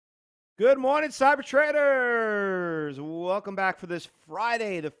Good morning, cyber traders. Welcome back for this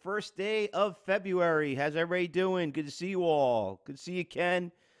Friday, the first day of February. How's everybody doing? Good to see you all. Good to see you,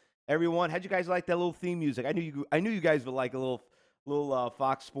 Ken. Everyone, how'd you guys like that little theme music? I knew you guys would like a little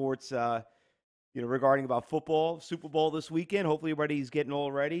Fox Sports, regarding about football, Super Bowl this weekend. Hopefully, everybody's getting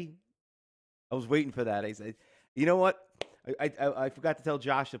all ready. I was waiting for that. I said, you know what? I forgot to tell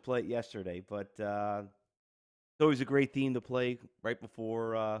Josh to play it yesterday, but it's always a great theme to play right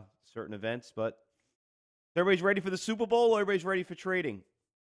before certain events. But everybody's ready for the Super Bowl, or everybody's ready for trading?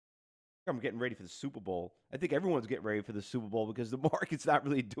 I'm getting ready for the Super Bowl. I think everyone's getting ready for the Super Bowl because the market's not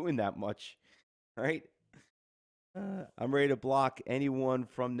really doing that much, right? I'm ready to block anyone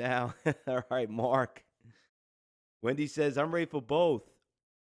from now. All right, Mark. Wendy says, I'm ready for both.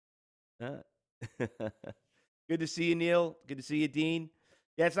 Uh, Good to see you, Neil. Good to see you, Dean.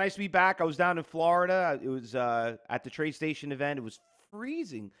 Yeah, it's nice to be back. I was down in Florida. It was at the trade station event. It was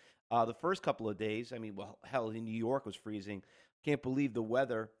freezing the first couple of days. I mean, well, hell, in New York was freezing. Can't believe the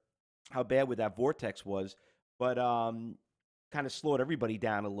weather, how bad with that vortex was. But kind of slowed everybody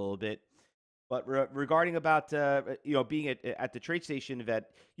down a little bit. But regarding about being at the trade station event,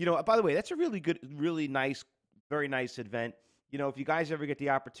 by the way, that's a really good, really nice, very nice event. If you guys ever get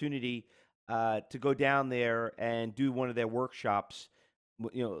the opportunity to go down there and do one of their workshops,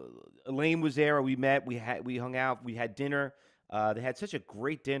 Elaine was there. We met. We hung out. We had dinner. They had such a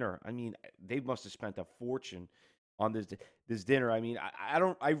great dinner. I mean, they must have spent a fortune on this dinner. I mean, I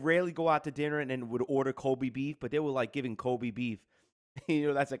don't. I rarely go out to dinner and then would order Kobe beef, but they were like giving Kobe beef.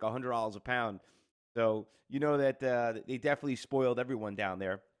 That's like $100 a pound. So that they definitely spoiled everyone down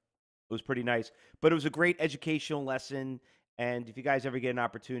there. It was pretty nice, but it was a great educational lesson. And if you guys ever get an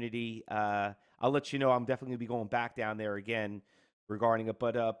opportunity, I'll let you know. I'm definitely gonna be going back down there again regarding it.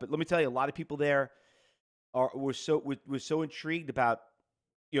 But let me tell you, a lot of people there were so intrigued about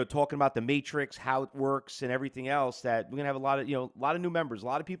talking about the matrix, how it works, and everything else, that we're gonna have a lot of new members. A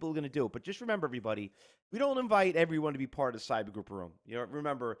lot of people are gonna do it. But just remember, everybody, we don't invite everyone to be part of the cyber group room.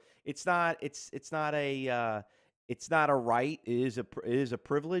 Remember, it's not a right. It is a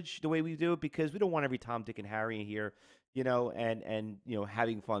privilege the way we do it, because we don't want every Tom, Dick, and Harry in here, and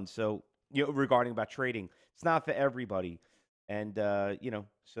having fun. So regarding about trading, it's not for everybody. And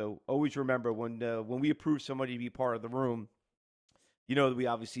so always remember, when we approve somebody to be part of the room, that we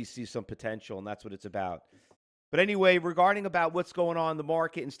obviously see some potential, and that's what it's about. But anyway, regarding about what's going on in the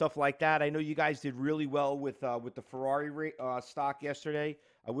market and stuff like that, I know you guys did really well with the Ferrari stock yesterday.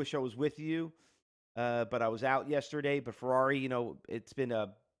 I wish I was with you, but I was out yesterday. But Ferrari, it's been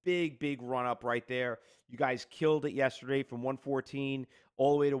a big, big run up right there. You guys killed it yesterday from 114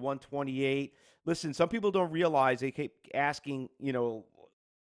 all the way to 128. Listen, some people don't realize, they keep asking, you know,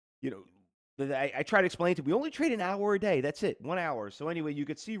 I try to explain to them, we only trade an hour a day. That's it, 1 hour. So anyway, you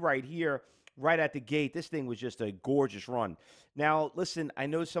could see right here, right at the gate, this thing was just a gorgeous run. Now, listen, I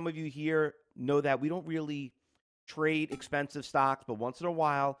know some of you here know that we don't really trade expensive stocks, but once in a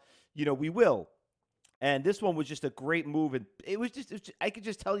while, we will. And this one was just a great move. And I could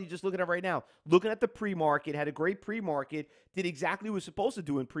just tell you, just looking at it right now, looking at the pre market, had a great pre market, did exactly what it was supposed to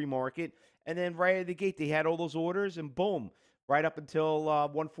do in pre market. And then right at the gate, they had all those orders, and boom, right up until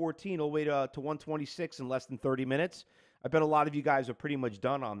 114, all the way to 126 in less than 30 minutes. I bet a lot of you guys are pretty much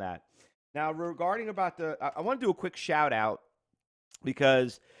done on that. Now, regarding about I want to do a quick shout out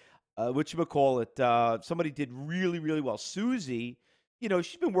because somebody did really, really well. Susie,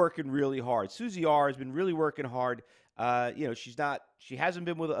 she's been working really hard. Susie R has been really working hard. She hasn't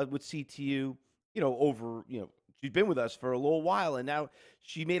been with CTU, she's been with us for a little while, and now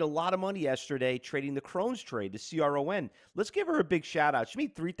she made a lot of money yesterday trading the Crohn's trade, the CRON. Let's give her a big shout out. She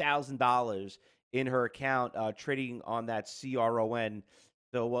made $3,000 in her account trading on that CRON.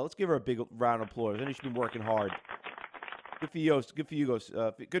 So, well, let's give her a big round of applause. I know she's been working hard. Good for you. Good for you,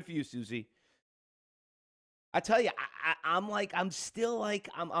 good for you, Susie. I tell you, I'm still like,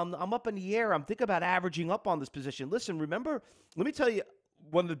 I'm up in the air. I'm thinking about averaging up on this position. Listen, remember, let me tell you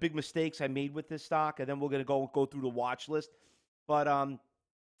one of the big mistakes I made with this stock, and then we're gonna go through the watch list. But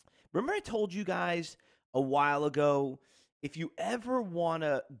remember I told you guys a while ago, if you ever want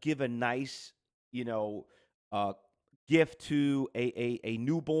to give a nice, you know, uh, gift to a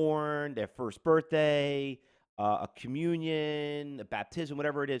newborn, their first birthday, a communion, a baptism,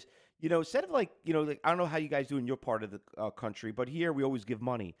 whatever it is, instead of like I don't know how you guys do in your part of the country, but here we always give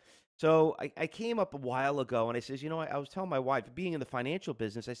money. So I came up a while ago and I says, I was telling my wife, being in the financial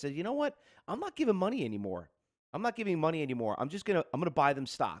business, I said, you know what? I'm not giving money anymore. I'm not giving money anymore. I'm gonna buy them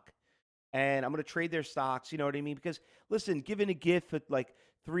stock, and I'm going to trade their stocks. You know what I mean? Because listen, giving a gift at like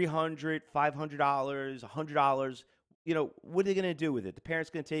 $300, $500, $100, what are they going to do with it? The parents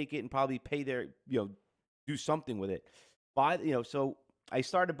going to take it and probably pay their, do something with it. So I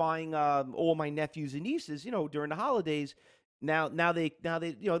started buying all my nephews and nieces, during the holidays. Now they,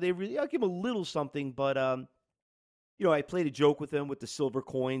 they really, I'll give them a little something, but I played a joke with them with the silver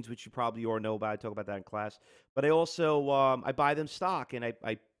coins, which you probably already know about. I talk about that in class. But I also I buy them stock, and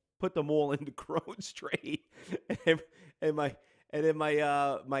I put them all in the Crohn's trade. and, and my and then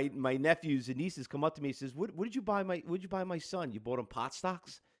my nephews and nieces come up to me and says, "What did you buy my son? You bought him pot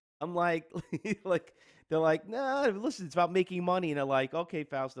stocks?" I'm like, like they're like, "Nah, listen, it's about making money." And they're like, "Okay,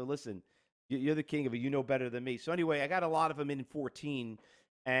 Fausto, listen, you're the king of it. You know better than me." So anyway, I got a lot of them in 14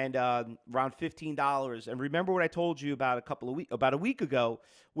 and around $15. And remember what I told you about a week ago,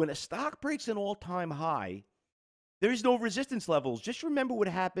 when a stock breaks an all-time high, there's no resistance levels. Just remember what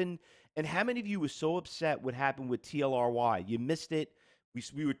happened, and how many of you were so upset what happened with TLRY? You missed it.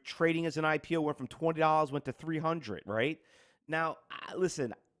 We were trading as an IPO, went from $20, went to 300, right? Now,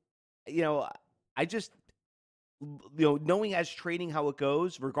 listen, you know, I just, knowing as trading how it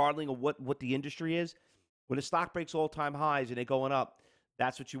goes, regardless of what the industry is, when a stock breaks all-time highs and they're going up,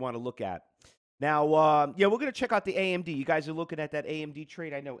 that's what you want to look at. Now, we're going to check out the AMD. You guys are looking at that AMD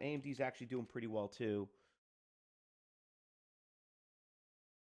trade. I know AMD is actually doing pretty well, too.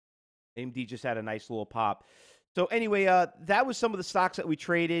 AMD just had a nice little pop. So anyway, that was some of the stocks that we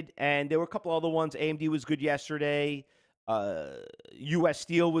traded, and there were a couple other ones. AMD was good yesterday. U.S.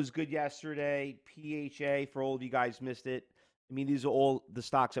 Steel was good yesterday. PHA, for all of you guys missed it. I mean, these are all the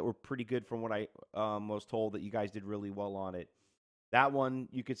stocks that were pretty good from what I was told that you guys did really well on it. That one,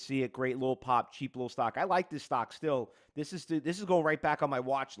 you could see it, great little pop, cheap little stock. I like this stock still. This is going right back on my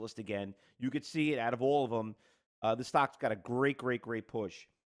watch list again. You could see it out of all of them. The stock's got a great, great, great push.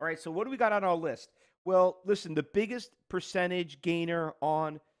 All right, so what do we got on our list? Well, listen, the biggest percentage gainer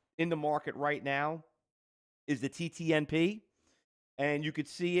in the market right now is the TTNP, and you could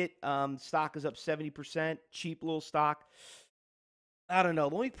see it. Stock is up 70%, cheap little stock. I don't know.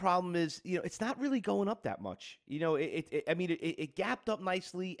 The only problem is, it's not really going up that much. It gapped up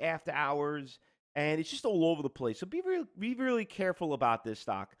nicely after hours, and it's just all over the place. So be really careful about this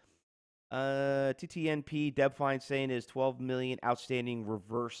stock. TTNP, Deb Fine saying is 12 million outstanding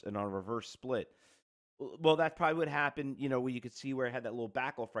reverse and on a reverse split. Well, that's probably what happened, where you could see where it had that little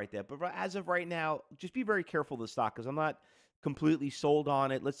back off right there. But as of right now, just be very careful of the stock, because I'm not completely sold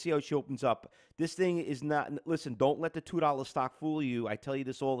on it. Let's see how she opens up. This thing is not, listen, don't let the $2 stock fool you. I tell you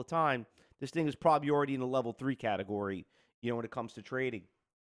this all the time. This thing is probably already in the level 3 category, when it comes to trading.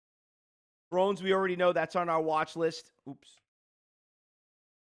 Drones, we already know that's on our watch list. Oops.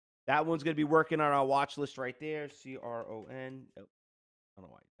 That one's going to be working on our watch list right there. CRON. Oh, I don't know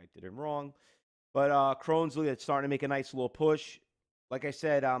why I did it wrong. But Crohn's starting to make a nice little push. Like I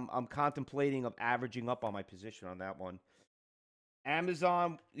said, I'm contemplating of averaging up on my position on that one.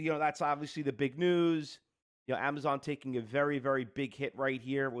 Amazon, that's obviously the big news. Amazon taking a very, very big hit right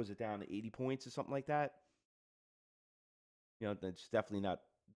here. Was it down to 80 points or something like that? That's definitely not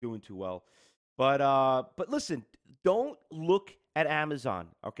doing too well. But listen, don't look at Amazon.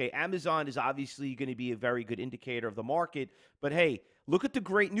 Okay, Amazon is obviously going to be a very good indicator of the market. But hey, look at the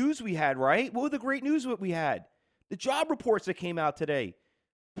great news we had, right? What were the great news that we had? The job reports that came out today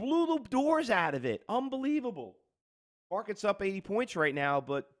blew the doors out of it. Unbelievable. Market's up 80 points right now,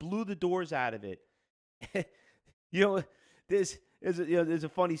 but blew the doors out of it. There's a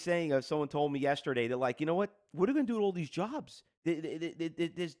funny saying. Someone told me yesterday. They're like, you know what? What are we going to do with all these jobs?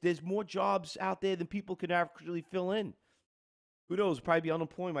 There's more jobs out there than people can actually fill in. Who knows? Probably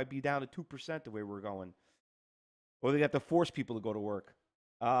unemployment might be down to 2% the way we're going. Or they got to force people to go to work.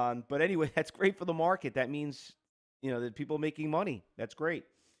 But anyway, that's great for the market. That means, that people are making money. That's great.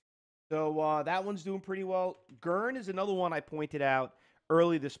 So that one's doing pretty well. Gurn is another one I pointed out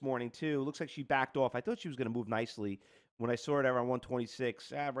early this morning, too. Looks like she backed off. I thought she was going to move nicely when I saw it around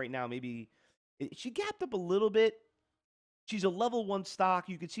 126. Right now, maybe she gapped up a little bit. She's a level 1 stock.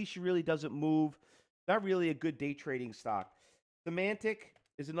 You can see she really doesn't move. Not really a good day trading stock. Semantic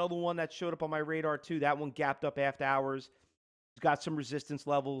is another one that showed up on my radar, too. That one gapped up after hours. It's got some resistance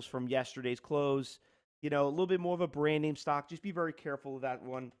levels from yesterday's close. A little bit more of a brand name stock. Just be very careful of that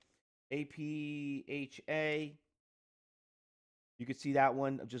one. APHA. You can see that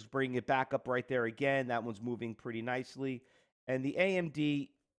one. I'm just bringing it back up right there again. That one's moving pretty nicely. And the AMD,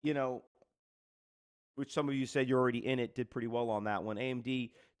 which some of you said you're already in it, did pretty well on that one.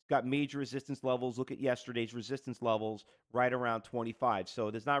 AMD got major resistance levels. Look at yesterday's resistance levels right around 25.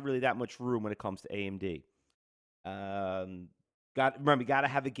 So there's not really that much room when it comes to AMD. Remember, you got to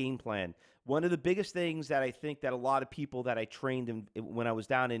have a game plan. One of the biggest things that I think that a lot of people that I trained when I was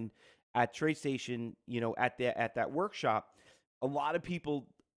down in at TradeStation, at that workshop, a lot of people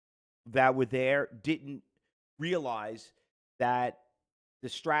that were there didn't realize that the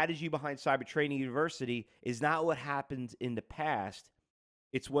strategy behind Cyber Trading University is not what happened in the past.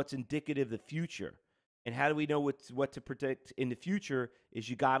 It's what's indicative of the future. And how do we know what to predict in the future is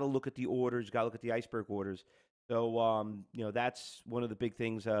you got to look at the orders, you got to look at the iceberg orders. So, that's one of the big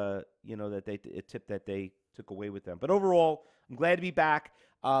things, that a tip that they took away with them. But overall, I'm glad to be back.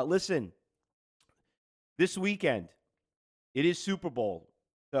 Listen, this weekend, it is Super Bowl.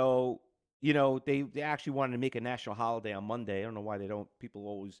 So, they actually wanted to make a national holiday on Monday. I don't know why they don't. People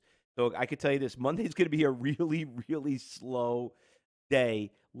always. So I could tell you this: Monday's going to be a really, really slow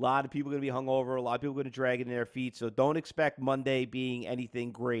day. A lot of people are going to be hungover. A lot of people are going to drag it in their feet. So don't expect Monday being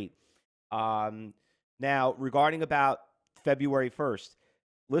anything great. Um, Now, regarding about February 1st,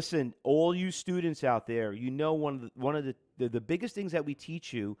 listen, all you students out there, one of the biggest things that we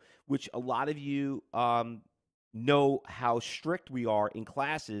teach you, which a lot of you know how strict we are in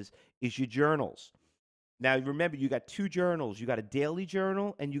classes, is your journals. Now, remember, you got two journals. You got a daily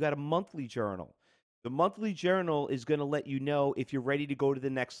journal and you got a monthly journal. The monthly journal is going to let you know if you're ready to go to the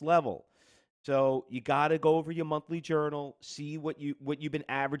next level. So you got to go over your monthly journal, see what you've been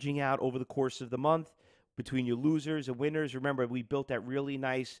averaging out over the course of the month between your losers and winners. Remember, we built that really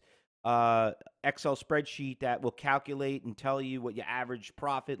nice Excel spreadsheet that will calculate and tell you what your average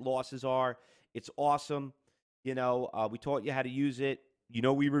profit losses are. It's awesome. We taught you how to use it.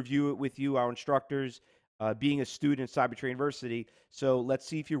 We review it with you, our instructors, being a student at Cyber Trading University. So let's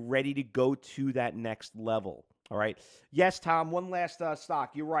see if you're ready to go to that next level. All right. Yes, Tom, one last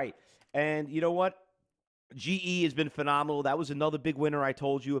stock. You're right. And you know what? GE has been phenomenal. That was another big winner I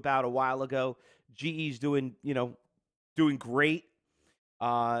told you about a while ago. GE's doing great.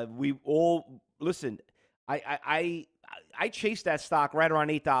 We all listen. I chased that stock right around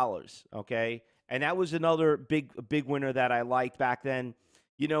 $8. Okay, and that was another big winner that I liked back then.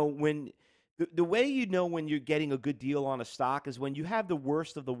 When the way when you're getting a good deal on a stock is when you have the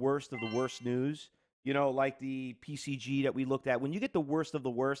worst of the worst of the worst news. Like the PCG that we looked at. When you get the worst of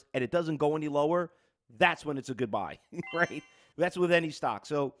the worst and it doesn't go any lower, that's when it's a good buy, right? That's with any stock.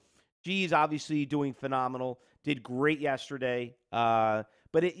 So GE is obviously doing phenomenal. Did great yesterday. But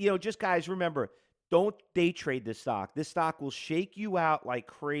just guys, remember, don't day trade this stock. This stock will shake you out like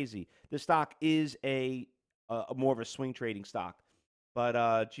crazy. This stock is a more of a swing trading stock.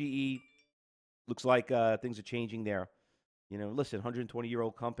 But GE looks like things are changing there. Listen,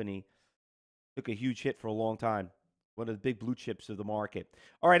 120-year-old company took a huge hit for a long time. One of the big blue chips of the market.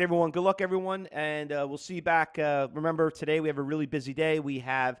 All right, everyone. Good luck, everyone. And we'll see you back. Remember, today we have a really busy day. We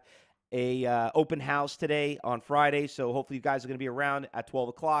have a open house today on Friday. So hopefully you guys are going to be around at 12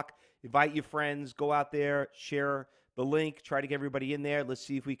 o'clock. Invite your friends. Go out there. Share the link. Try to get everybody in there. Let's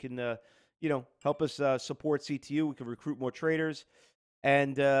see if we can, help us support CTU. We can recruit more traders.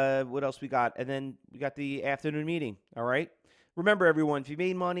 And what else we got? And then we got the afternoon meeting. All right. Remember, everyone, if you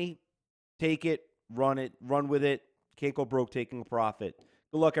made money, take it, run with it. Can't go broke taking a profit.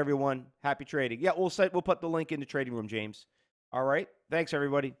 Good luck, everyone. Happy trading. Yeah, we'll put the link in the trading room, James. All right. Thanks,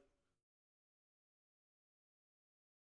 everybody.